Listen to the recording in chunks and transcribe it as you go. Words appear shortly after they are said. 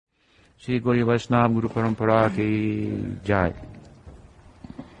Shri Gauri Vaishnava Guru Parampara ki jai.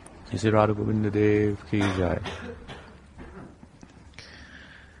 Shri Radha Govinda Dev ki jai.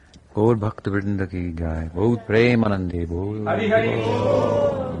 Gaur Bhakta Vrinda ki jai. Bahut Premanande. Hari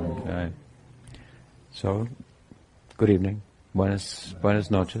Hari. So, good evening.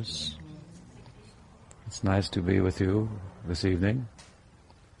 Buenas noches. It's nice to be with you this evening.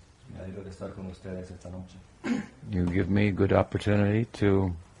 You give me a good opportunity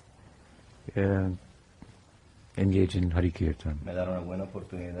to engage in Hari Kirtan. Me da una buena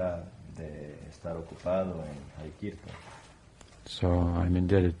oportunidad de estar ocupado en Hari Kirtan. So I'm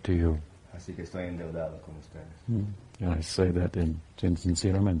indebted to you. Así que estoy endeudado con ustedes. And I say that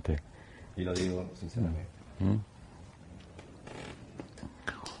sinceramente. Y lo digo sinceramente.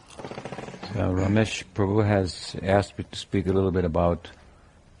 So Ramesh Prabhu has asked me to speak a little bit about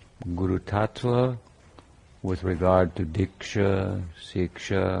Guru-tattva with regard to Diksha,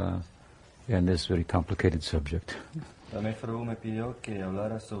 Siksha, and this very complicated subject. Ramesh Prabhu me pidió que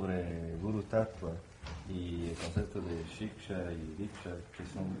hablara sobre Guru-tattva y el concepto de Shiksha y Diksha, que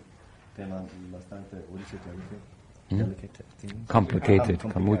son temas bastante complicated,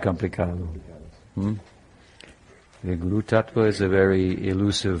 muy complicado. The Guru-tattva is a very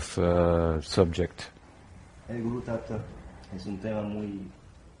elusive subject. El Guru-tattva es un tema muy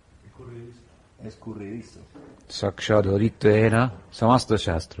escurridizo. Sakshadharitvena samasta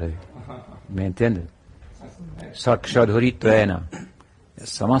shastra. ¿Me entiende? Sakshadharitvena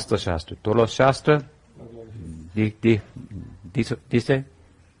samasta shastra. Todos los shastras dice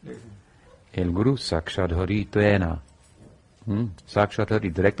el Guru Sakshadharitvena. Sakshadhari,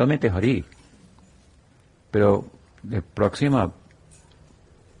 directamente Hari. Pero la próxima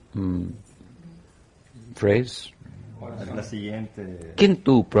phrase, la siguiente,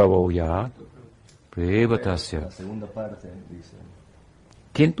 Kintu Prabhuya Prevatasya. La segunda parte dice,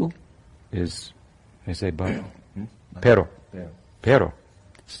 Kintu es ese pero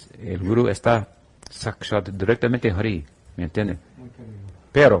el Guru está sakshat directamente Hari, ¿me entiende?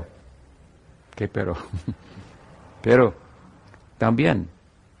 Pero, ¿qué pero? Pero también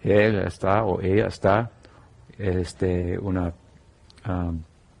él está o ella está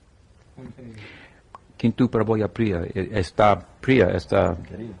Kintu Prabhuya Priya, está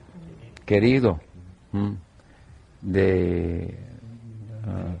querido de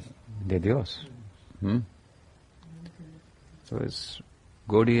Dios. So it's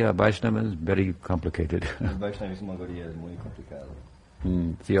Gaudiya Vaishnava is very complicated. El Vaishnavismo Gaudiya es muy complicado.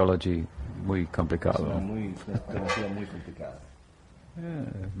 Theology muy complicado. Teología muy complicada.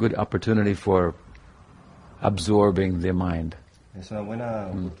 Good opportunity for absorbing the mind. Es una buena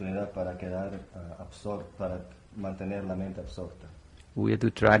oportunidad para quedar para mantener la mente absorta. We have to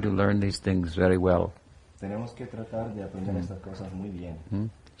try to learn these things very well. Tenemos que tratar de aprender estas cosas muy bien.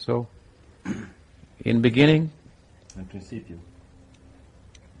 So, in beginning, en principio,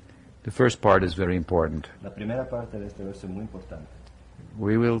 the first part is very important. La primera parte de este verso es muy importante.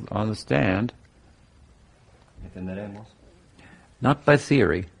 We will understand, entenderemos, not by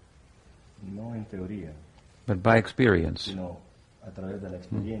theory, no en teoría, but by experience, sino a través de la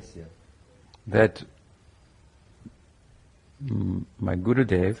experiencia, that my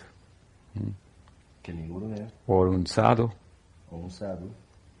Gurudev, que mi Gurudev, or un sadhu,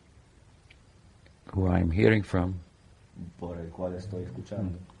 who I am hearing from, por el cual estoy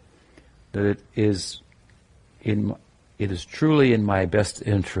escuchando, that it is truly in my best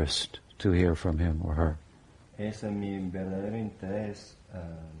interest to hear from him or her. Es en mi verdadero interés,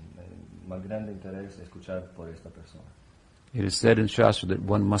 el más grande interés escuchar por esta persona. It is said in Shastra that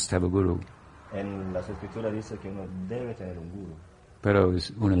one must have a guru. En las escrituras dice que uno debe tener un guru. Pero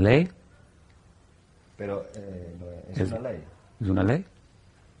es una ley. Pero es una ley. ¿Es una ley?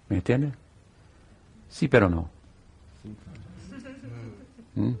 ¿Me entiende? Sí, pero no.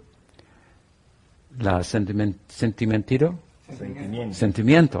 La sentimiento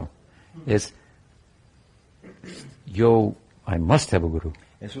es I must have a guru.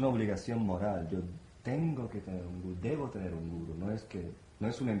 Es una obligación moral. Yo tengo que tener un guru, debo tener un guru. No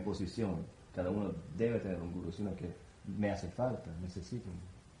es una imposición. Cada uno debe tener un guru, sino que me hace falta, necesito.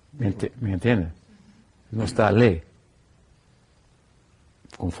 ¿Me entiende? No está ley.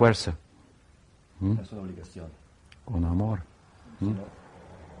 Con fuerza. Es una obligación. Con amor. Sino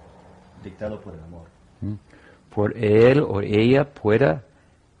dictado por el amor. Por él o ella pueda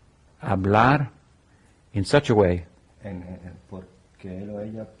hablar in such a way porque él o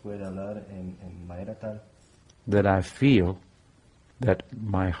ella pueda hablar en manera tal that I feel that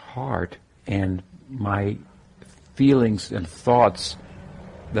my heart and my feelings and thoughts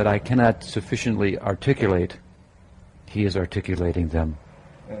that I cannot sufficiently articulate, he is articulating them.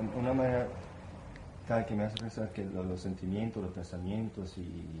 Una manera tal que me hace pensar que los sentimientos, los pensamientos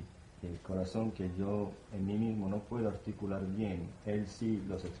y el corazón que yo en mí mismo no puedo articular bien, él sí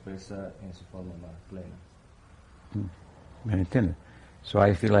los expresa en su forma más plena. ¿Me entiendes? So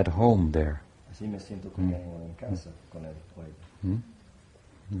I feel at home there. Así me siento como en casa con él o ella.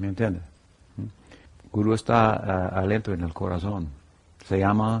 ¿Me entiendes? Guru está adentro en el corazón. Se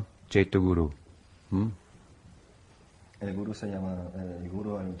llama Chaitya Guru. El guru se llama, el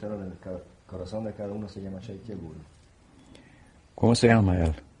guru al interior del corazón de cada uno se llama Chaitya Guru. ¿Cómo se llama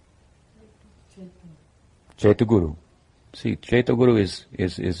él? Chaitya Guru. Sí, Chaitya Guru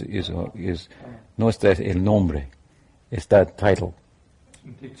no está el nombre, está el title.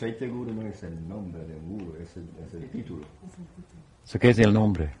 Chaitya Guru no es el nombre de un guru, es el título. ¿Qué es el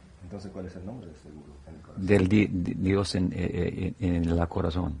nombre? Entonces, ¿cuál es el nombre de ese guru en el corazón? Del Dios en el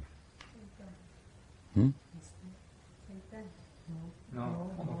corazón.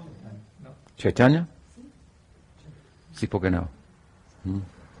 No. ¿Chaitanya? Sí, ¿por qué no?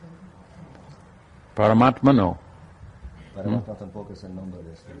 Paramatma no. Paramatma tampoco es el nombre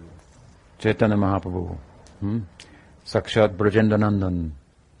de ese guru. Chaitanya Mahaprabhu. Sakshat Brajendanandan.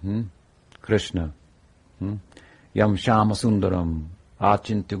 Krishna. Yam Shama Sundaram.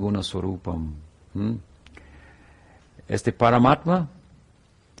 Achintya Guna Swarupam. Este Paramatma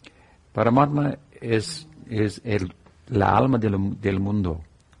es la alma del mundo.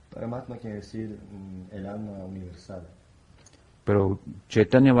 Paramatma quiere decir el alma universal. Pero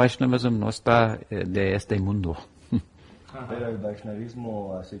Chaitanya Vaishnavism no está de este mundo. Pero el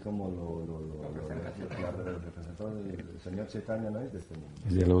Vaishnavismo, así como lo representó el señor Chaitanya, no es de este mundo.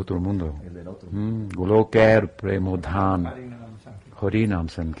 Es del otro mundo. Es del otro mundo. Golokar Premodhan Harinam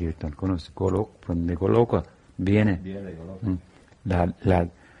Sankirtan. Conoce de Goloka viene Viene de Goloka.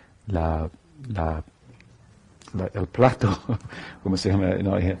 el plato, ¿cómo se llama?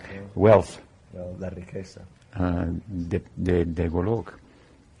 No, wealth. La riqueza. De Golok.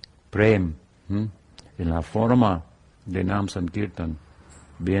 Prem, en la forma de Nam Sankirtan,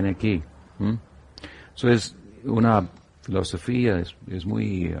 viene aquí. Eso es una filosofía, es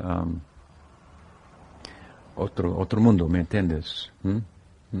muy otro mundo, ¿me entiendes?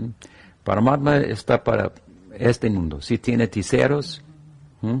 Paramatma está para este mundo. Si tiene deseos,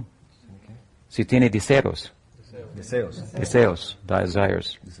 si tiene deseos, desires.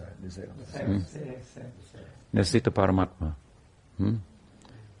 Necesita Paramatma.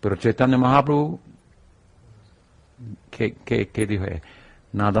 Pero Chaitanya Mahaprabhu, ¿qué dijo?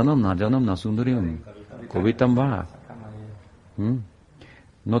 Nadanam, nasundariam, kovitam va. Yo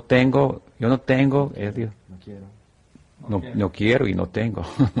no tengo, él dijo. No quiero y no tengo.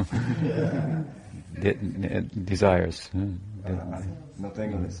 Desires. No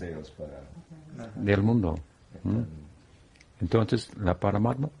tengo deseos para... Del mundo. Entonces la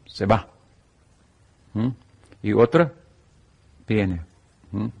Paramatma se va. Y otra viene.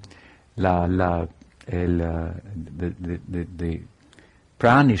 De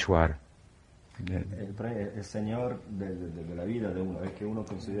Pranishwar. El Señor de la vida de uno, es que uno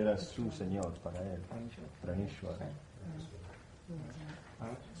considera su Señor para él. Pranishwar.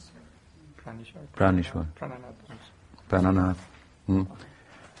 Pranishwar. Prananath.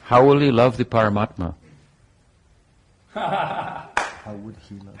 How will you love the Paramatma?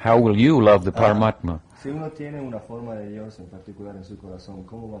 How will you love the Paramatma? Si uno tiene una forma de Dios en particular en su corazón,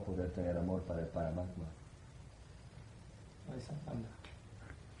 ¿cómo va a poder tener amor para el Paramatma?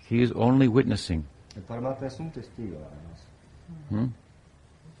 He is only witnessing. El Paramatma es un testigo, además.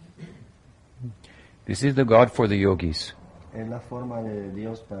 This is the God for the yogis. Es la forma de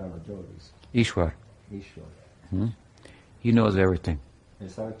Dios para los yogis. Ishwar. Ishwar. He knows everything. Él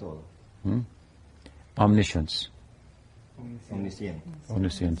sabe todo. Omniscience. Omnisciente.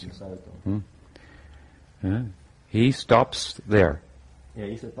 Omniscience. Él sabe todo. He stops there. Y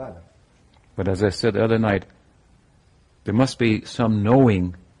ahí se para. But as I said the other night, there must be some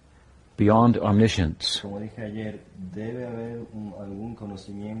knowing beyond omniscience. Como dije ayer, debe haber algún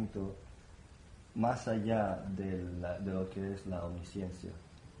conocimiento más allá de lo que es la omnisciencia.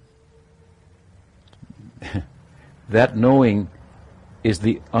 That knowing is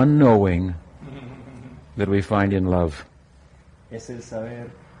the unknowing that we find in love. Es el saber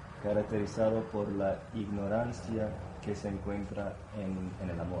caracterizado por la ignorancia que se encuentra en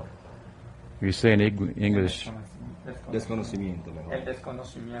el amor. You say in English, Desconocimiento, mejor. El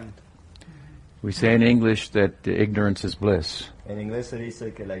desconocimiento. we say in English that ignorance is bliss. En inglés se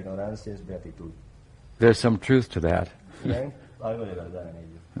dice que la ignorancia es beatitud. There's some truth to that. ¿Sí hay algo de verdad en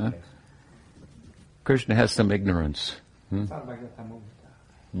ello? Huh? En eso. Krishna has some ignorance. Salva que está multa.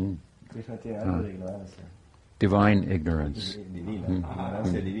 Krishna tiene algo de ignorancia. Divine ignorance. Divina,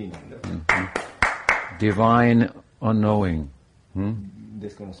 ignorancia divina. Divine unknowing.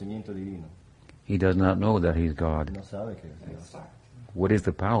 Desconocimiento divino. He does not know that he's God. No sabe que es Dios. What is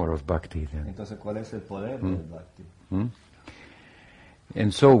the power of bhakti then? Entonces, ¿cuál es el poder del bhakti?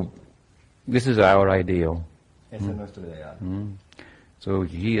 And so, this is our ideal. Ese es nuestro ideal. So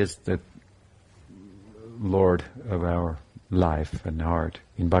he is the Lord of our life and heart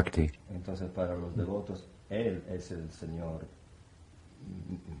in bhakti. Entonces, para los devotos, Él es el Señor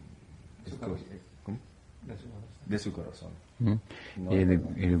de su corazón. No,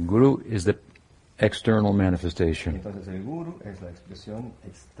 el Guru is the external manifestation. Entonces, el Guru es la expresión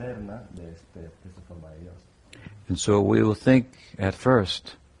externa de esta forma de Dios. And so we will think at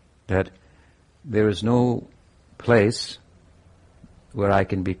first that there is no place where I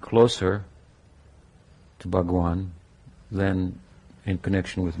can be closer to Bhagwan than in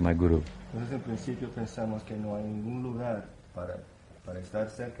connection with my Guru. Entonces, en principio pensamos que no hay ningún lugar para estar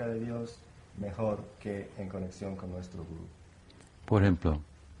cerca de Dios mejor que en conexión con nuestro Guru. Por ejemplo,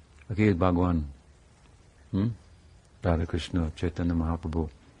 aquí es Bhagwan, Radha Krishna, Chaitanya Mahaprabhu.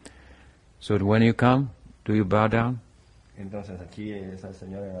 So when you come, do you bow down? Entonces aquí es el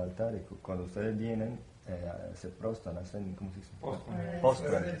Señor en el altar y cuando ustedes vienen se prostran, hacen, ¿cómo se dice?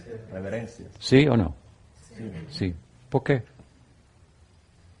 Postran, reverencias. ¿Sí o no? Sí. Sí. ¿Por qué?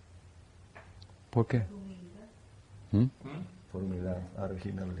 ¿Por qué? Por humildad,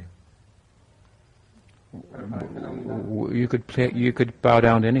 originalmente. You could bow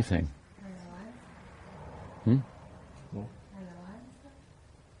down to anything. ¿No?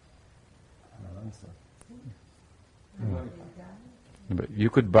 Alabanza. But you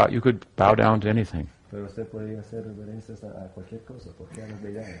could bow down to anything. Pero usted podría hacer reverencias a cualquier cosa. ¿Por qué a las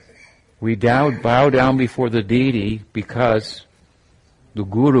deidades? We bow down before the deity because the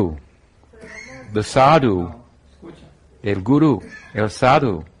Guru, the sadhu, el Guru, el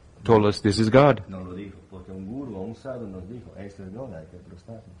sadhu, told us this is God. No lo dijo, porque un guru o un sadhu nos dijo, este es Dios, hay que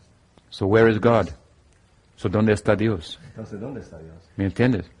prostrarnos. So where is God? So ¿dónde está Dios? Entonces, ¿dónde está Dios? ¿Me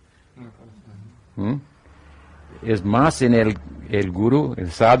entiendes? Es más en el Guru,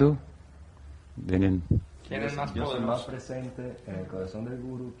 el sadhu, than in... ¿Quién es más Yo soy poderoso? más presente en el corazón del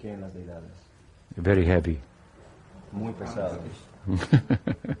guru que en las deidades. Very heavy. Muy pesado.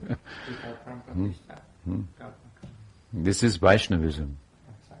 This is Vaishnavism.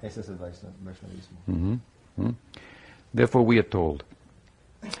 Ese es el Vaishnavismo. Therefore we are told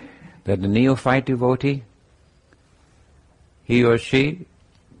that the neophyte devotee, he or she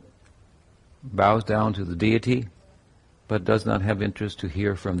bows down to the deity, but does not have interest to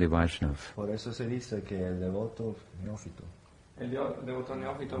hear from the Vaishnava. Por eso se dice que el devoto neófito, El devoto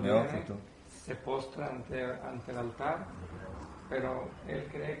neófito viene, se postra ante el altar, pero él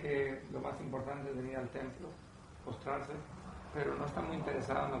cree que lo más importante es venir al templo, postrarse, pero no está muy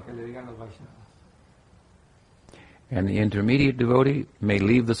interesado en lo que le digan los Vaishnavas. And the intermediate devotee may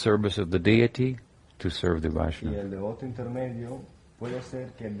leave the service of the deity to serve the y Vaishnava. el devoto intermedio puede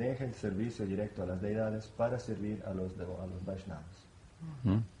ser que deje el servicio directo a las deidades para servir a los Vaishnavas.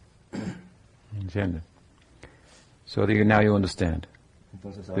 Understand? So now you understand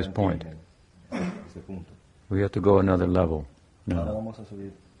Entonces this ahora point. entienden este punto. We have to go another level Ahora now. vamos a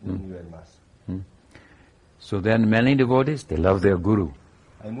subir un nivel más. So then many devotees, they love their guru.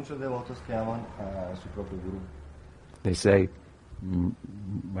 Hay muchos devotos que aman a su propio guru. They say,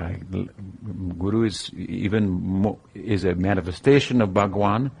 my guru is is a manifestation of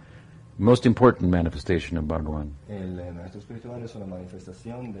Bhagwan, most important manifestation of Bhagwan. El maestro espiritual es una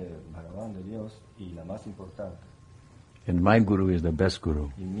manifestación de Bhagavan, de Dios, y la más importante. And my guru is the best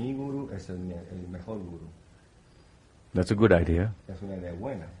guru. Y mi guru es el mejor guru. That's a good idea. Es una idea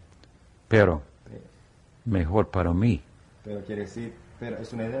buena. Pero, mejor para mí. Pero quiere decir, pero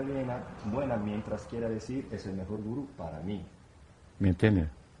es una idea buena mientras quiera decir es el mejor guru para mí. ¿Me entiende?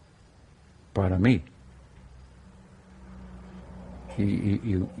 Para mí.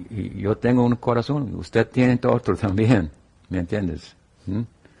 Y yo tengo un corazón, usted tiene otro también. ¿Me entiendes?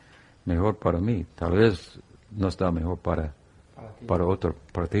 Mejor para mí. Tal vez no está mejor para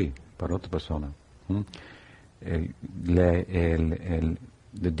ti, para otra persona.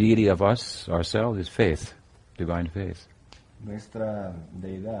 The deity of us, ourselves, is faith, divine faith. Nuestra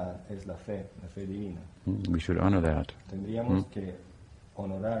deidad es la fe divina. We should honor that. Tendríamos que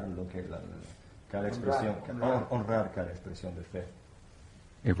honorar cada expresión, honrar cada expresión de fe.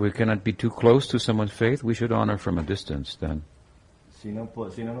 If we cannot be too close to someone's faith, we should honor from a distance then. Si no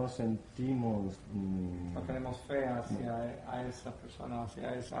nos sentimos No tenemos fe hacia a esa persona,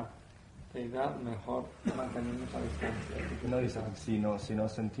 hacia esa deidad, mejor mantenemos a distancia. No, dice, si no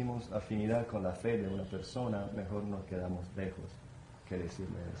sentimos afinidad con la fe de una persona, mejor nos quedamos lejos que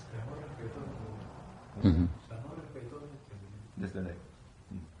decirle eso. Desde lejos.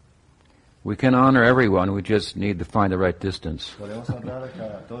 We can honor everyone, we just need to find the right distance. Podemos honrar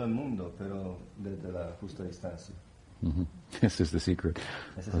a todo el mundo, pero desde la justa distancia. This is the secret.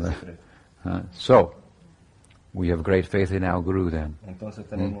 Ese es el secreto. So, we have great faith in our Guru then. Entonces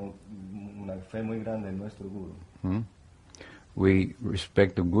tenemos una fe muy grande en nuestro Guru. We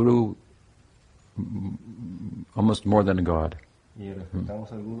respect the Guru almost more than God. Y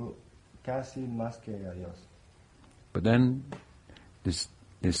respetamos al Guru casi más que a Dios. But then, this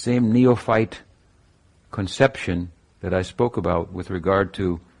same neophyte conception that I spoke about with regard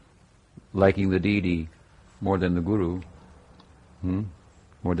to liking the deity more than the Guru,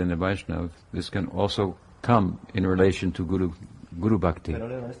 more than the Vaishnava, this can also come in relation to Guru Bhakti.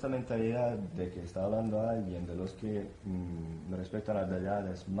 Pero esta mentalidad de que está hablando alguien de los que respetan las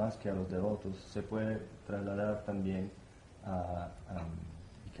deidades más que a los devotos se puede trasladar también a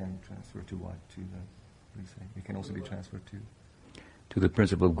you can transfer to what? To the, what do you say? It can also be transferred to the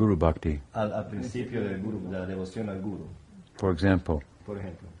principle of Guru Bhakti. Al principio del Guru, de la devoción al Guru. For example, Por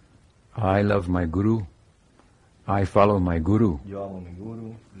ejemplo, I love my Guru, I follow my Guru, yo amo a mi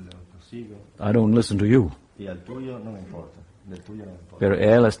Guru, lo sigo, I don't listen to you. y al tuyo no me importa, del tuyo no me importa. Pero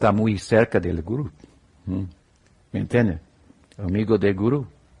él está muy cerca del Guru. ¿Me entiende? Amigo del Guru.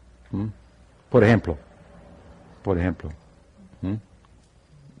 Por ejemplo.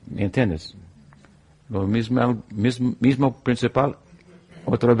 ¿Me entiendes? Lo mismo principal,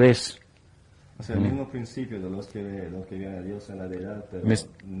 otra vez. O sea, el mismo principio de los que vienen a Dios en la deidad, pero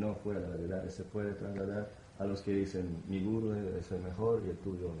no fuera de la deidad, se puede trasladar a los que dicen, mi Guru es el mejor y el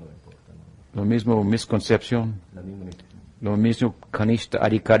tuyo no me importa. ¿No? Lo mismo misconcepción. La misma Lo mismo Kanishta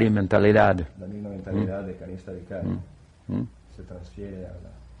Adhikari mentalidad. La misma mentalidad de Kanishta Adhikari se transfiere a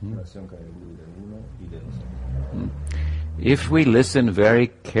la relación con el Guru del uno y de los otros. If we listen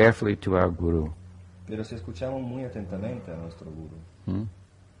very carefully to our Guru, pero si escuchamos muy atentamente a nuestro Guru,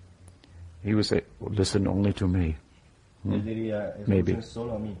 he would say, listen only to me. él diría, Maybe. escuchen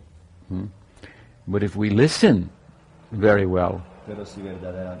solo a mí. But if we listen very well, Pero si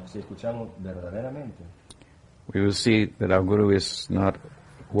escuchamos verdaderamente, we will see that our Guru is not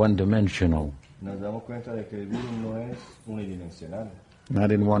one-dimensional, nos damos cuenta de que el Guru no es unidimensional,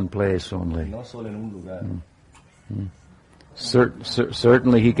 not in one place only. no solo en un lugar.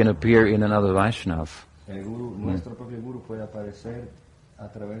 Certainly he can appear in another Vaishnava. El Guru, nuestro propio Guru puede aparecer a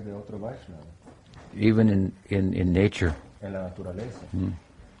través de otro Vaishnava, Even in nature, en la naturaleza,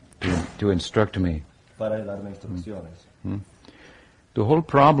 to instruct me. para darme instrucciones. The whole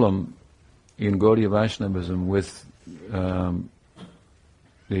problem in Gaudiya Vaishnavism with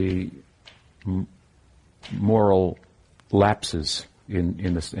the moral lapses in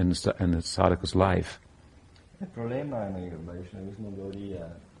the sadhaka's life El problema en el Vaishnavismo Gaudiya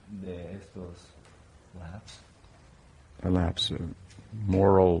de estos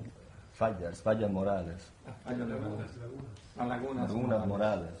moral fallas morales, lagunas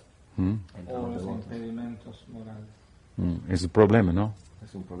morales, entre o los los devotos. impedimentos morales. is a problema, no?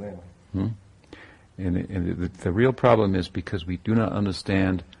 Es un problema. And the real problem is because we do not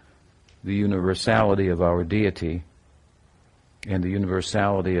understand the universality of our deity and the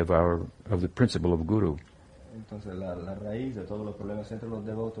universality of the principle of Guru. Entonces la raíz de todos los problemas entre los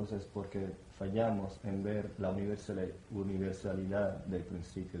devotos es porque fallamos en ver la universalidad del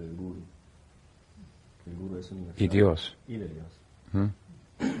principio del Guru. El Guru es universal. Y Dios. Y de Dios.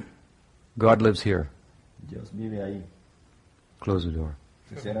 God lives here. Dios vive ahí. Close the door.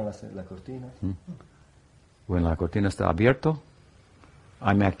 Se cierran las cortinas. When la cortina está abierta,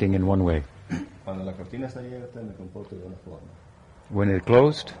 I'm acting in one way. Cuando la cortina está abierta me comporto de una forma. When it's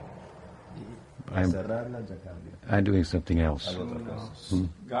closed, Al cerrarla ya cambia. I'm doing something else. Hago otra cosa.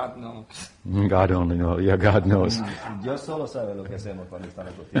 God knows. God only knows. Yeah, God knows. Dios solo sabe lo que hacemos cuando están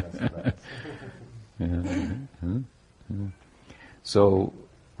las cortinas cerradas. So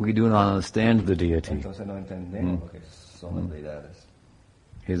we do not understand the deity. Entonces no entendemos lo que son las deidades.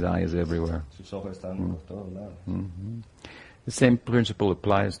 His eye is everywhere. Sus ojos están por todos lados. The same principle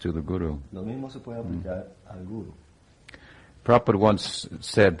applies to the Guru. Lo mismo se puede aplicar al Guru. Prabhupada once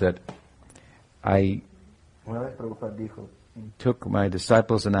said that I Una vez Prabhupada dijo, took my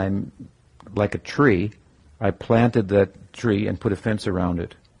disciples and I'm like a tree. I planted that tree and put a fence around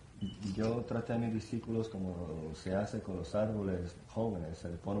it. yo traté a mis discípulos como se hace con los árboles jóvenes, se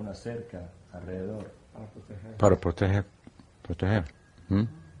le pone una cerca alrededor Para proteger. Para proteger.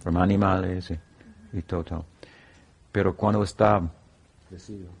 From animales y todo. Pero cuando está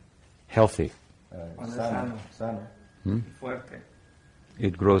crecido. healthy. Sano. Fuerte.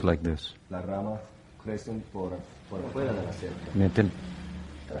 It grows like this. Las ramas crecen por fuera de la selva. ¿Me entiendes?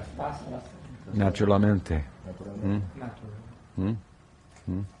 Traspasa la Naturalmente. natural.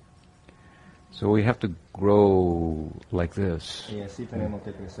 So we have to grow like this. Y así tenemos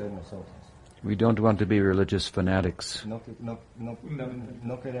que crecer nosotros. We don't want to be religious fanatics. No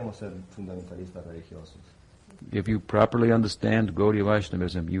queremos ser fundamentalistas religiosos. If you properly understand Gaudiya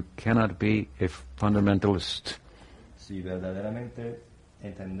Vaishnavism, you cannot be a fundamentalist. Si verdaderamente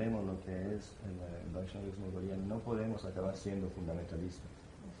entendemos lo que es el Vaishnavismo gaudiano, no podemos acabar siendo fundamentalistas.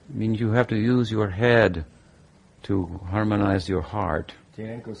 It means you have to use your head to harmonize your heart.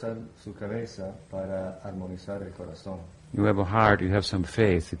 Tienen que usar su cabeza para armonizar el corazón. You have a heart, you have some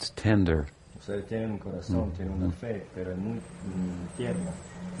faith, it's tender. Ustedes tienen un corazón, tienen una fe, pero es muy tierna.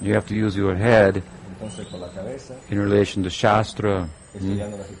 You have to use your head Entonces, con la cabeza, in relation to Shastra,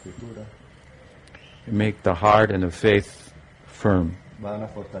 estudiando las escrituras, make the heart and the faith firm. van a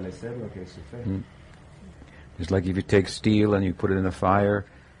fortalecer lo que es su fe. It's like if you take steel and you put it in a fire,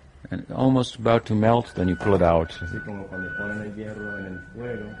 and almost about to melt, then you pull it out. Así como cuando ponen el hierro en el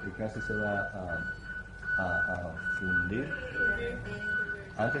fuego y casi se va a fundir.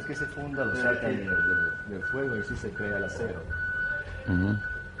 Antes que se funda, lo sacan del fuego y así se crea el acero.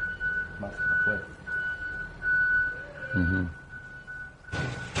 Más fuerte.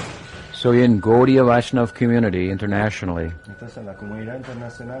 So in Gaudiya Vaishnava community internationally, Entonces, en la comunidad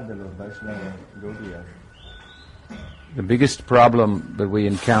internacional de los Vaishnava Gaudiya, the biggest problem that we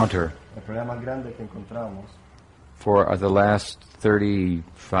encounter el problema más grande que encontramos for the last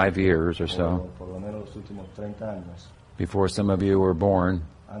 35 years or so, por lo menos los últimos 30 años, before some of you were born,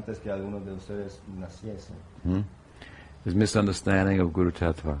 antes que algunos de ustedes naciesen, is misunderstanding of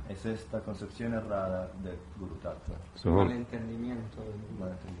Guru-tattva. es esta concepción errada del Guru-tattva. So, Malentendimiento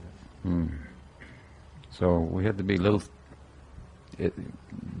del so we have to be a little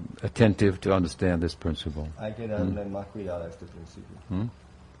attentive to understand this principle. Hay que darle más cuidado a este principio.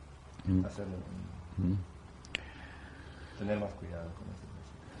 Hacerlo, tener más cuidado con este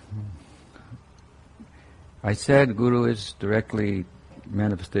principio. I said Guru is directly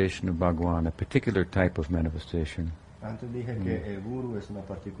manifestation of Bhagwan, a particular type of manifestation. Antes dije que el Guru es una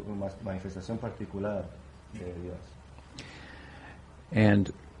manifestación particular de Dios.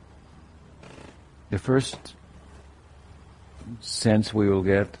 And the first sense we will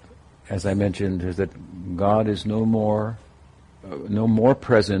get, as I mentioned, is that God is no more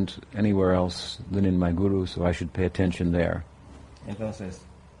present anywhere else than in my Guru, so I should pay attention there. Entonces,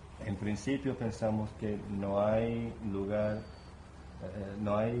 en principio pensamos que no hay lugar,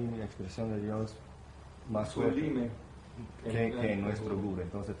 no hay expresión de Dios más fuerte que en nuestro Guru.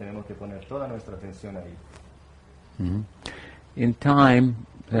 Entonces tenemos que poner toda nuestra atención ahí. In time,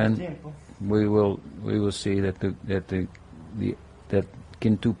 then Tiempo, we will see that that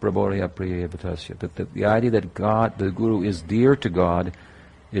kintu prabodhya priya vitasya, that the idea that God, the Guru, is dear to God,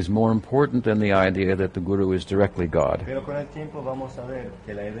 is more important than the idea that the Guru is directly God. pero con el tiempo vamos a ver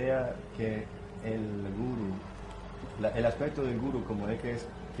que la idea que el Guru, el aspecto del Guru como de que es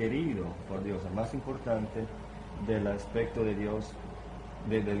querido por Dios es más importante del aspecto de Dios,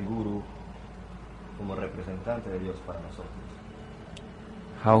 del Guru como representante de Dios para nosotros.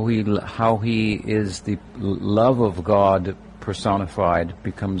 How he is the love of God personified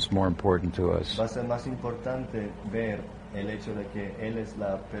becomes more important to us. Va a ser más importante ver el hecho de que Él es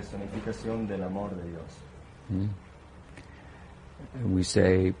la personificación del amor de Dios. We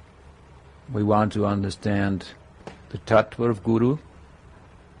say we want to understand the tattva of Guru,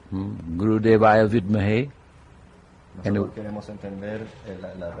 Guru Devaya Vidmahe, Nosotros queremos entender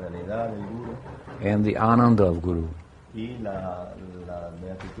la realidad del Guru and the ananda of Guru, y la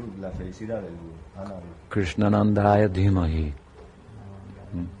beatitud, la felicidad del Guru. Ananda. Krishnanandaya Dhimahi.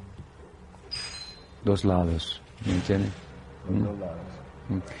 Dos lados. ¿Me entienden? Por dos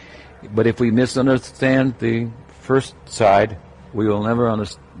lados. But if we misunderstand the first side, we will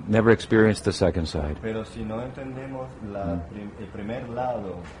never experience the second side. Pero si no entendemos el primer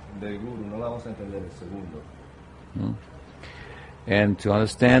lado del Guru, no vamos a entender el segundo. And to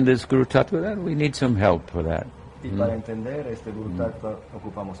understand this Guru-tattva, then we need some help for that. Y para entender este Guru-tattva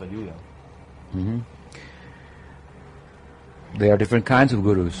ocupamos ayuda. There are different kinds of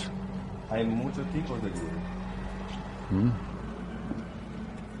Gurus. Hay muchos tipos de Guru.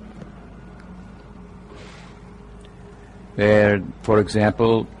 There, for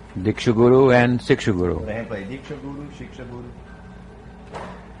example, Diksha Guru and Siksha Guru. Por ejemplo, hay Diksha Guru, Shiksha Guru.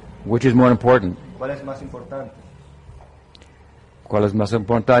 Which is more important? ¿Cuál es más importante? ¿Cuál es más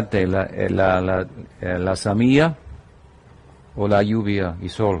importante? ¿La samía o la lluvia y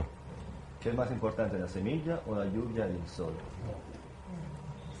sol? ¿Qué es más importante, la semilla o la lluvia y el sol?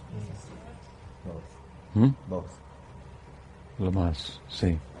 Both. Lo más,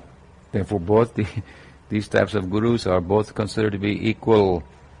 sí. Therefore, both these types of gurus are both considered to be equal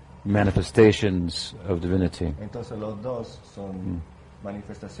manifestations of divinity. Entonces los dos son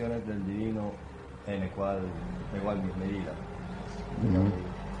manifestaciones del divino en igual medida.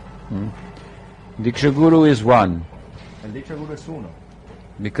 Diksha Guru is one. El Diksha Guru es uno.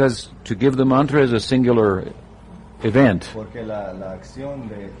 Because to give the mantra is a singular event. Porque la acción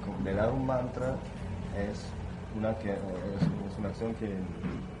de dar un mantra es una acción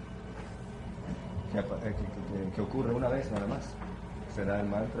que ocurre una vez nada más. Se da el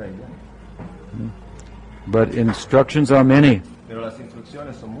mantra y ya. But instructions are many. Pero las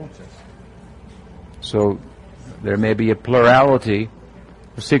instrucciones son muchas. So there may be a plurality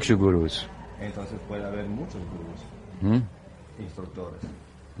of Siksha Gurus. Entonces puede haber muchos gurús, instructores.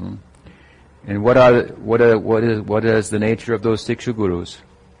 And what is the nature of those Siksha Gurus?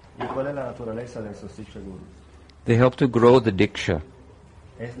 ¿Y cuál es la naturaleza de esos Siksha Gurus? They help to grow the Diksha.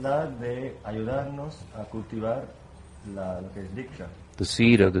 Es la de ayudarnos a cultivar lo que es Diksha. The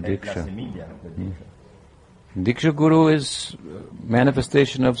seed of the La Diksha. semilla de Diksha. Diksha Guru is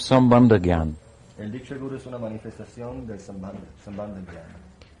manifestation of Sambandha Gyan. El Diksha Guru es una manifestación del Sambandha Jnana.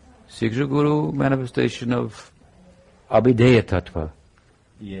 Siksha Guru, manifestation of Abhideya Tattva.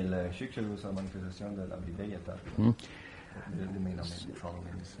 Y el Siksha Guru es una manifestación del Abhideya Tattva.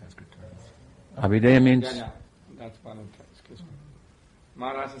 Abhideya means... Yeah, that's one of the, excuse me.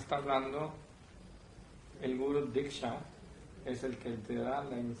 Maharaj está hablando, el Guru Diksha es el que te da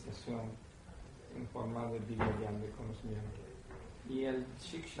la iniciación en forma de Divyan, de conocimiento. Y el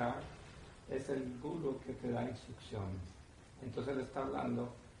Shiksha es el Guru que te da instrucciones. Entonces él está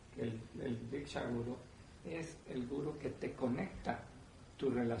hablando que el Diksha Guru es el Guru que te conecta tu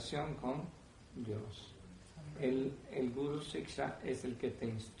relación con Dios. El Guru Shiksha es el que te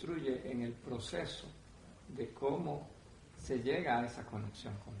instruye en el proceso de cómo se llega a esa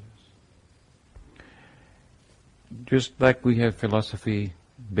conexión con Dios. Just like we have philosophy,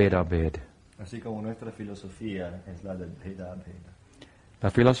 Veda Ved. Así como nuestra filosofía es la del Veda Veda. La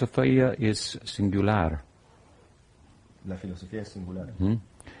filosofía es singular. La filosofía es singular.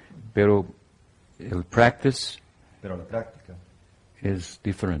 Pero el practice Pero la práctica es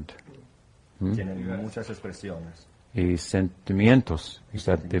diferente. tiene muchas expresiones. Y sentimientos es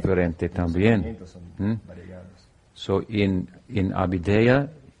diferente Los también. sentimientos son variegados. So in Abhideya,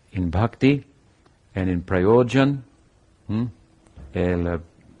 in Bhakti, and in Prayojan, el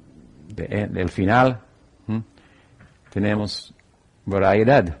final, tenemos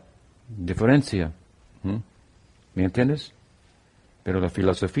variedad, diferencia. ¿Me entiendes? Pero la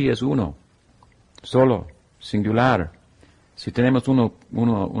filosofía es uno, solo, singular. Si tenemos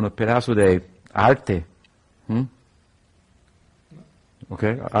un pedazo de arte, ¿ok?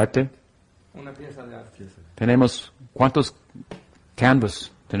 Arte. Una pieza de arte. Tenemos, ¿cuántos canvas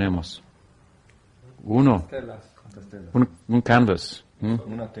tenemos? Uno. Telas. ¿Cuántas telas? Un canvas.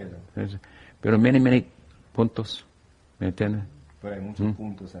 Una tela. Pero many puntos. ¿Me entiendes? Pero hay muchos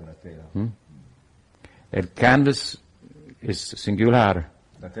puntos en la tela. El canvas es singular.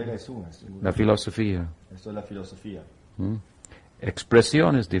 La tela es una, singular. La filosofía. Esto es la filosofía.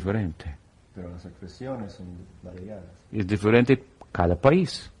 Expresión es diferente. Pero las expresiones son variegadas. Es diferente cada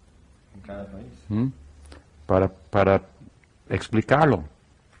país. En cada país. Para explicarlo.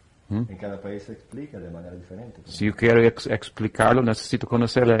 En cada país se explica de manera diferente. Si yo quiero explicarlo, necesito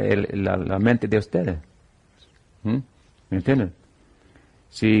conocer la mente de ustedes. ¿Me entienden?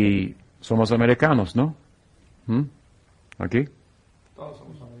 Si somos americanos, ¿no? ¿Aquí? Todos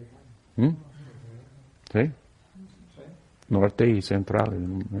somos americanos. ¿Sí? ¿Sí? Norte y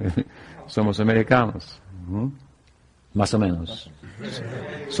central. Somos americanos. Más o menos.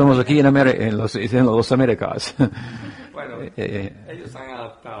 Somos aquí en los Américas. Bueno, ellos han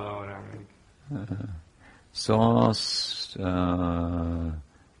adaptado ahora a América. Somos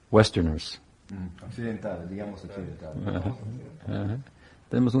westerners. Occidental, digamos occidental.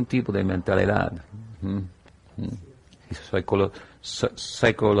 Tenemos un tipo de mentalidad. Psicología.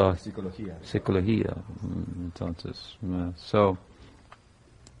 Entonces, so,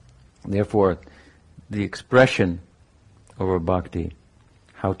 therefore, the expression of our bhakti,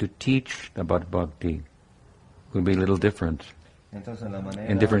 how to teach about bhakti, will be a little different. Entonces, la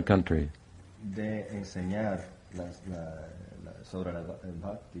manera in different countries. De enseñar sobre el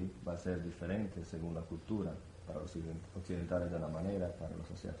bhakti va a ser diferente según la cultura. Para los occidentales de una manera, para los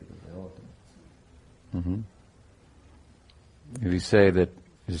asiáticos de otra. If you say that,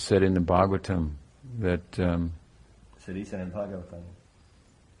 it's said in the Bhagavatam that se dice en el Bhagavatam,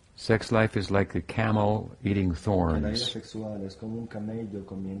 Sex life is like a camel eating La vida thorns. sexual es como un camello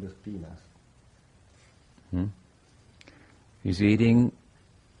comiendo espinas. He's eating,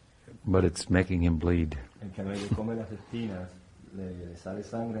 but it's making him bleed. El camello come las espinas, le sale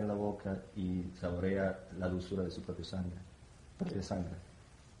sangre en la boca y saborea la dulzura de su propia sangre.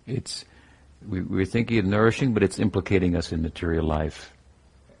 We're thinking of nourishing, but it's implicating us in material life.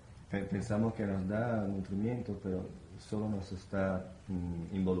 Pensamos que nos da nutrimiento, pero solo nos está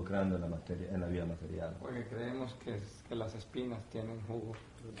involucrando en la vida material. Porque creemos que las espinas tienen jugo.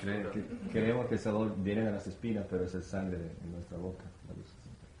 Creemos que el sabor viene de las espinas, pero es el sangre en nuestra boca.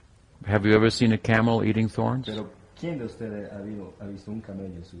 Have you ever seen a camel eating thorns? Pero ¿quién de ustedes ha visto un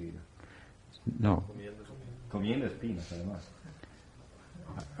camello en su vida? No. Comiendo espinas, además.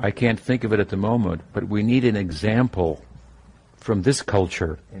 I can't think of it at the moment, but we need an example from this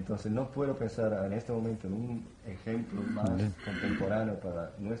culture. Entonces no puedo pensar en este momento en un ejemplo más contemporáneo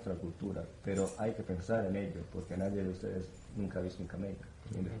para nuestra cultura, pero hay que pensar en ello, porque nadie de ustedes nunca ha visto un camello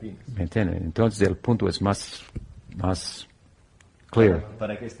comiendo espinas. ¿Me entiende? Entonces el punto es más clear.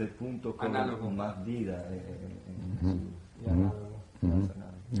 Para que este punto cobre más vida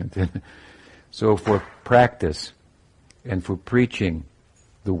So for practice and for preaching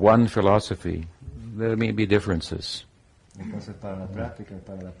the one philosophy, there may be differences. Entonces para la práctica y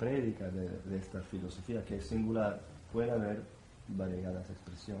para la prédica de esta filosofía que es singular, puede haber variadas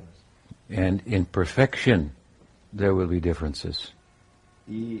expresiones. And in perfection, there will be differences.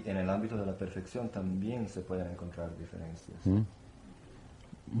 Y en el ámbito de la perfección también se pueden encontrar diferencias.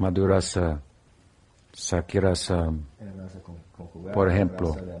 Madhurasa, Sakirasa, por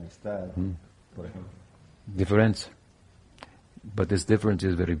ejemplo. De amistad, por ejemplo. Difference. But this difference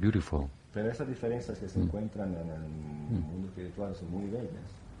is very beautiful. Pero esas diferencias que se encuentran en el mundo espiritual son muy bellas.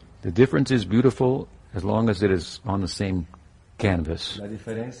 The difference is beautiful as long as it is on the same canvas. La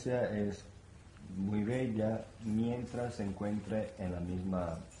diferencia es muy bella mientras se encuentre en la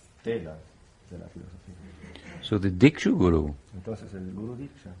misma tela de la filosofía. So the Dikshu Guru Entonces el Guru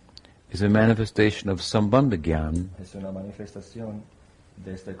Diksha is a manifestation of Sambandha Gyan. es una manifestación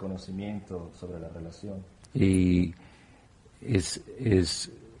de este conocimiento sobre la relación. He is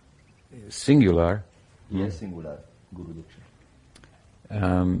singular. Y es singular, Guru Diksha.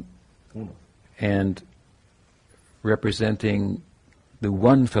 Uno. And representing the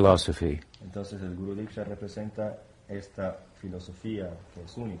one philosophy. Entonces el Guru Diksha representa esta filosofía que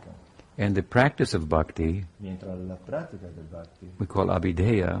es única. And the practice of bhakti, Mientras la práctica del bhakti, we call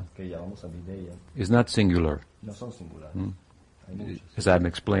abhideya, que llamamos avideya, is not singular. no son singulares. Hay muchas, As I'm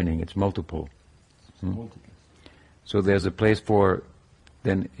explaining, it's multiple. son múltiples. So there's a place for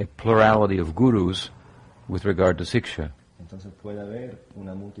then a plurality of gurus with regard to siksha. Entonces puede haber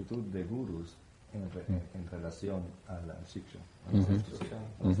una multitud de gurus en relación a la siksha, a las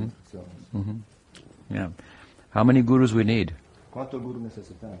instrucciones. Yeah. How many gurus we need? ¿Cuántos gurus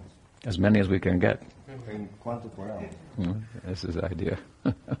necesitamos? As many as we can get. ¿En cuántos podamos? This is the idea.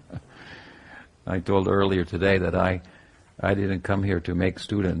 I told earlier today that I didn't come here to make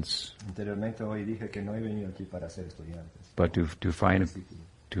students, Anteriormente hoy dije que no he venido aquí para ser estudiantes, but to find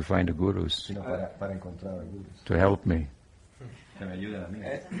the gurus sino para encontrar a gurus to help me. que me ayuden a mí.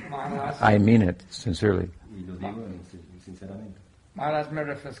 Maharaj, I mean it sincerely. Y lo digo sinceramente. Maharaj me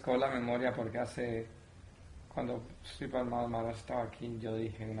refrescó la memoria porque cuando Sripad Maharaj estaba aquí, yo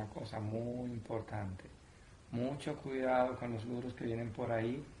dije una cosa muy importante. Mucho cuidado con los gurus que vienen por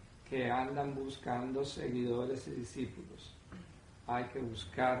ahí, que andan buscando seguidores y discípulos. Hay que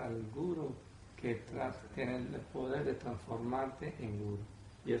buscar al guru que tiene el poder de transformarte en guru.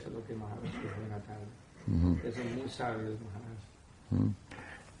 Y eso es lo que Maharaj dijo en la tarde. Eso es muy sabio, Maharaj.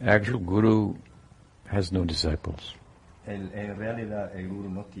 Actual guru has no disciples. En realidad el guru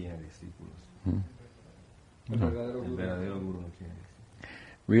no tiene discípulos. El verdadero El guru. verdadero guru no tiene discípulos.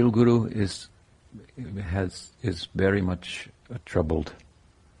 Real guru is very much troubled.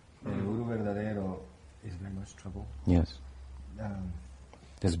 El guru verdadero is very much trouble. Yes,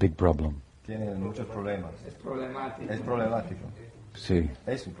 there's a big problem. Tiene muchos problemas. Es problemático. Es problemático. Sí,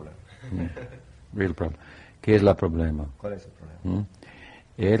 Es un problema. real problem. ¿Qué es el problema? ¿Cuál es el problema?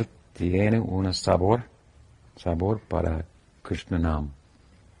 Él tiene un sabor para Krishna Nam.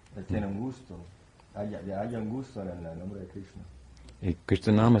 Él tiene un gusto. Hay un gusto en el nombre de Krishna. Y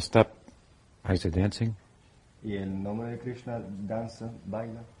Krishna Nam está, I say dancing, Y el nombre de Krishna danza.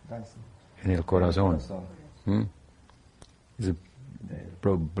 en el corazón. Es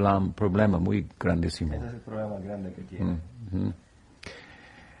un problema muy grandísimo. Ese es el problema grande que tiene.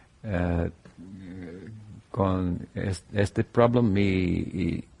 Con este problema,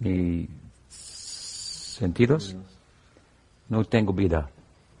 mis sentidos, no tengo vida.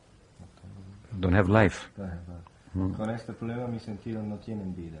 don't have life. Con este problema mis sentidos no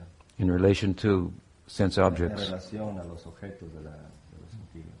tienen vida. In relation to sense objects. En relación a los objetos de los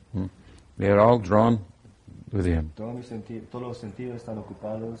sentidos. They are all drawn within. Todos los sentidos están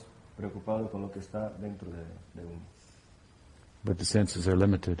preocupados con lo que está dentro de uno. But the senses are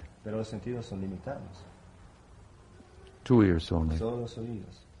limited. Pero los sentidos son limitados. 2 ears only. Solo los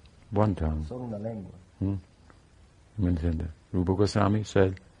oídos. 1 tongue. Solo una lengua. Rupa Goswami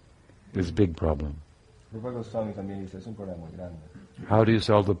said, it's a big problem. Rupa Goswami también dice, es un problema muy grande. How do you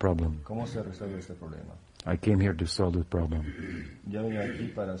solve the problem? ¿Cómo se resuelve este problema? I came here to solve this problem. Yo vine aquí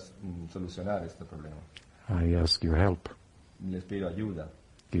para solucionar este problema. I ask your help. Les pido ayuda.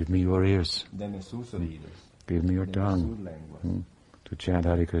 Give me your ears. Denme sus oídos. Give me your Denme tongue. sus lenguas. To chant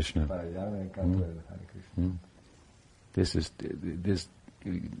Hare Krishna. Para ayudarme en el canto del Hare Krishna.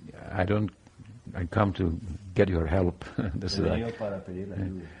 I come to get your help. He venido para pedir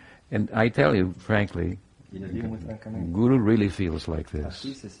ayuda. And I tell you, frankly, Y les digo muy francamente, Guru really feels like así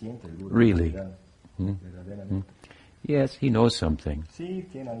this. se siente el Guru. Really. Verdaderamente. Yes, he knows something. Sí,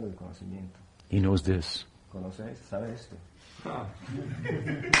 tiene algo de conocimiento. He knows this. Conoce, sabe esto.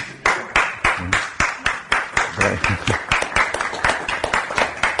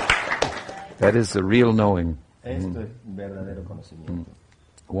 That is the real knowing. Esto es verdadero conocimiento.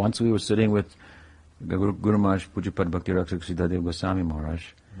 Once we were sitting with Guru Maharaj, Pujapad Bhakti Rakshak Siddhadev Goswami Maharaj.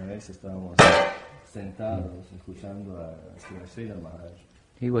 Una vez estábamos sentados escuchando a Sridhar Maharaj.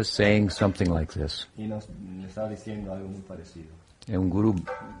 He was saying something like this. Y nos estaba diciendo algo muy parecido. Un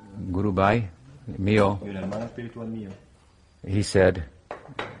Guru Bhai mío, Y un hermano espiritual mío he said,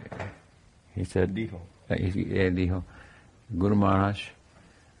 dijo, dijo, Guru Maharaj,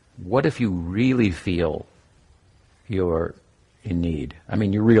 what if you really feel you're in need? I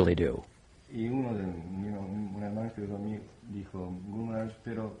mean, you really do. y un hermano espiritual mío dijo, Guru Maharaj,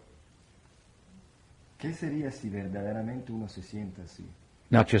 pero ¿qué sería si verdaderamente uno se siente así?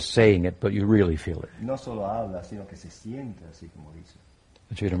 Not just saying it, but you really feel it. No solo habla, sino que se siente así como dice.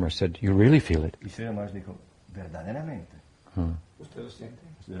 And Sridhar Maharaj said, you really feel it? Y Sridhar Maharaj dijo, verdaderamente. ¿Usted lo siente?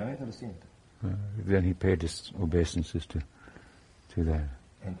 Verdaderamente lo siente. Then he paid his obeisances to that.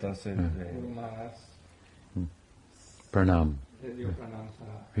 Entonces, Guru Maharaj Pranam. le dio pranam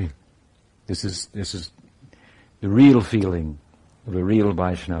a... This is the real feeling of a real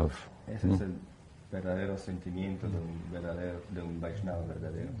Vaishnava. ese es el verdadero sentimiento de un Vaishnava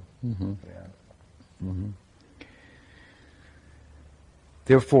verdadero, real.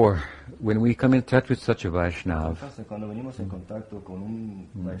 Therefore, when we come in touch with such a Vaishnava, Entonces, cuando venimos en contacto con un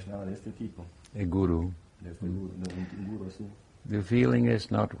Vaishnava de este tipo, a Guru, de un guru así, the feeling is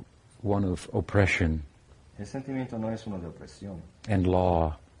not one of oppression el sentimiento no es uno de opresión and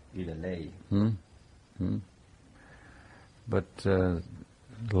law, y de ley, but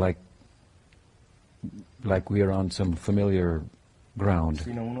like we are on some familiar ground.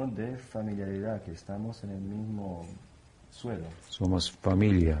 sino uno de familiaridad, que estamos en el mismo suelo, Somos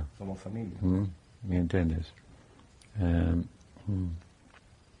familia. somos familia. ¿Me entiendes?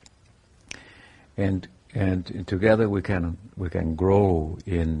 And together we can grow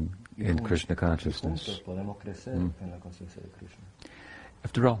in Krishna Y consciousness. juntos podemos crecer en la conciencia de Krishna.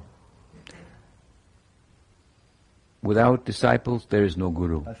 After all, without disciples there is no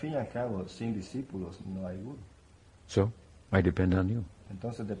guru. Al fin y al cabo, sin discípulos no hay guru. So I depend on you.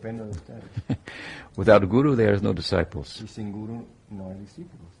 Entonces depende de ustedes. Without a guru there is no disciples. Y sin guru no hay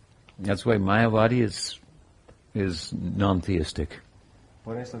discípulos. That's why Mayavadi is non-theistic.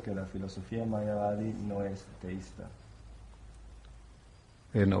 Por eso que la filosofía Mayavadi no es teísta.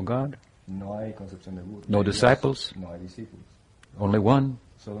 There's no God, No hay concepción de guru. No De Dios, disciples. no hay discípulos. only one.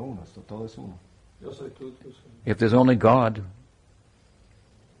 Solo uno, todo es uno. Yo soy tú, tú soy. If there's only God,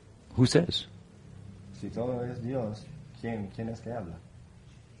 who says? Si todo es Dios, ¿quién es que habla?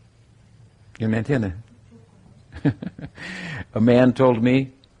 ¿Me entiende? A man told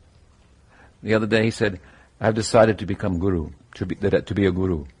me the other day, he said, I've decided to become guru, to be a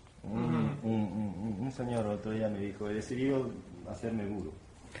guru. Un señor otro día me dijo, he decidido hacerme guru.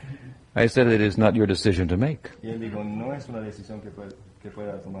 I said, it is not your decision to make. Y él dijo, no es una decisión que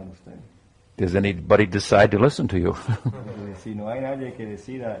pueda tomar usted. Does anybody decide to listen to you? Si no hay nadie que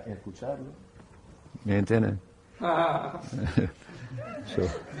decida escucharlo, ¿Me entiende?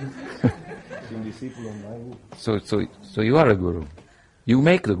 sin discípulos no hay guru. So you are a guru. You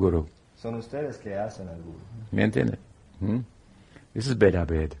make the guru. Son ustedes que hacen al guru. ¿Me entiende? This is Beda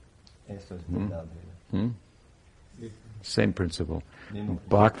Bed. Esto es verdad. Same principle. Mismo.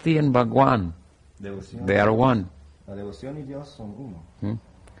 Bhakti and Bhagwan, Devoción, they are one. la devoción y Dios son uno.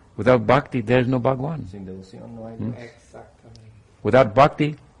 Without Bhakti, there is no Bhagwan. Sin devoción no hay Dios. Exactamente. Without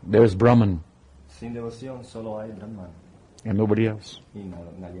Bhakti, there is Brahman. Sin devoción solo hay Brahman. And nobody else. Y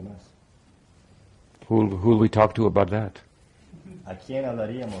nadie más. Who will we talk to about that? ¿A quién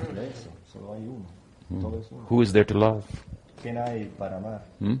hablaríamos de eso? Solo hay uno. Todo es uno. Who is there to love? ¿Quién hay para amar?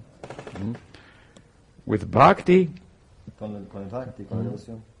 With bhakti, Con el bhakti, con la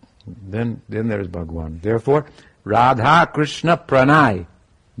devoción. then there is Bhagwan. Therefore, Radha Krishna Pranay.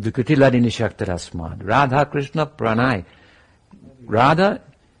 Vikriti Ladini Shaktarasmad. Radha Krishna Pranay. Radha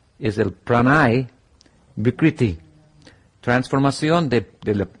is el Pranay Vikriti. Transformación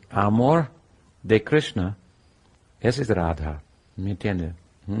del amor de Krishna. Ese es Radha. ¿Me entiende?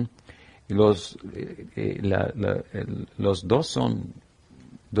 Y los dos son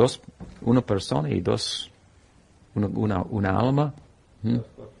una persona y una alma,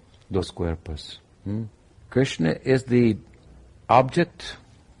 dos cuerpos. Krishna is the object,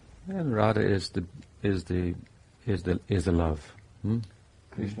 and Radha is the love.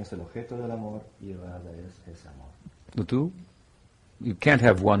 Krishna es el objeto del amor y Radha es ese amor. You can't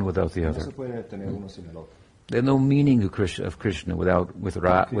have one without the No other. se puede tener uno sin el otro. There's no meaning of Krishna without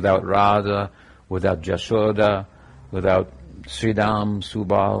Radha, without Jashoda, without Sridham,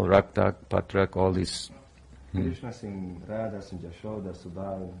 Subal, Raktak, Patrak, all these. Krishna sin Radha, sin Yashoda,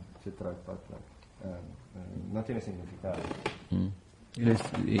 Subal, Chitrak, Patrak, no tiene significado. It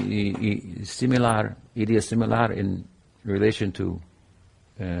is similar in relation to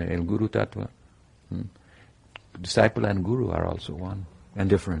el Guru-tattva. Disciple and Guru are also one and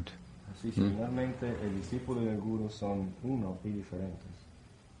different. Así, similarmente, el discípulo y el Guru son uno y diferentes.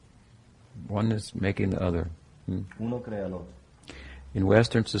 One is making the other. Uno crea al otro. In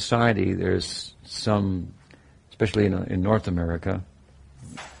Western society, there's some, especially in North America,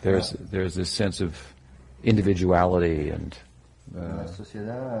 there's this sense of individuality and. En la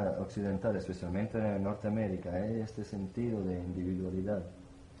sociedad occidental, especialmente en Norteamérica, hay este sentido de individualidad.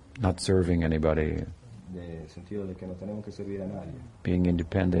 Not serving anybody. De sentido de que no tenemos que servir a nadie. Being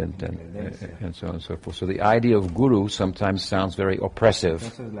independent and so on and so forth. So the idea of guru sometimes sounds very oppressive.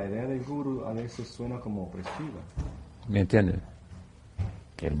 Entonces la idea del guru a veces suena como opresiva. ¿Me entiende?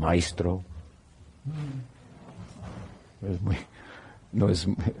 El maestro. It's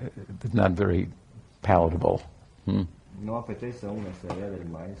not very palatable. No apetece a uno esa idea del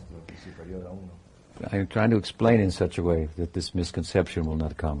maestro superior a uno. I'm trying to explain in such a way that this misconception will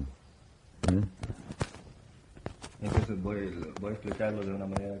not come. Entonces voy a explicarlo de una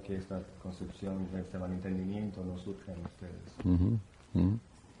manera que esta concepción, este malentendimiento no surja en ustedes.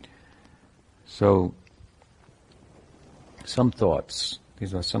 So, some thoughts.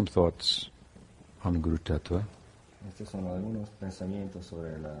 These are some thoughts on Guru-tattva. Estos son algunos pensamientos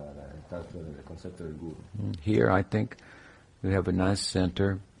sobre el concepto del guru. Here, I think we have a nice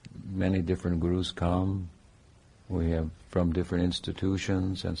center. Many different gurus come. We have from different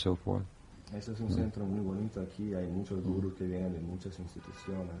institutions and so forth. Este es un centro muy bonito aquí. Hay muchos gurus que vienen de muchas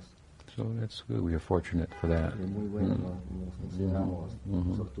instituciones. So that's good. We are fortunate for that. Es muy bueno. Nos consideramos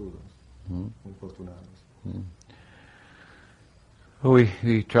sortudos, muy afortunados.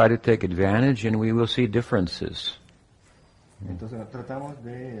 We try to take advantage, and we will see differences. Entonces tratamos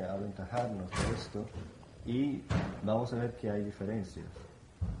de aventajarnos de esto y vamos a ver que hay diferencias.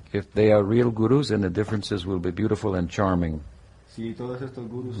 If they are real gurus, then the differences will be beautiful and charming. Si todos estos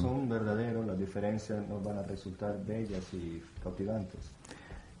gurus son verdaderos, las diferencias nos van a resultar bellas y cautivantes.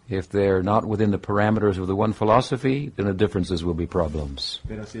 If they're not within the parameters of the one philosophy, then the differences will be problems.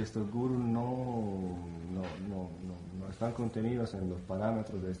 Pero si estos gurus no están contenidos en los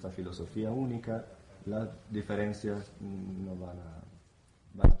parámetros de esta filosofía única, las diferencias no van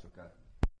a chocar.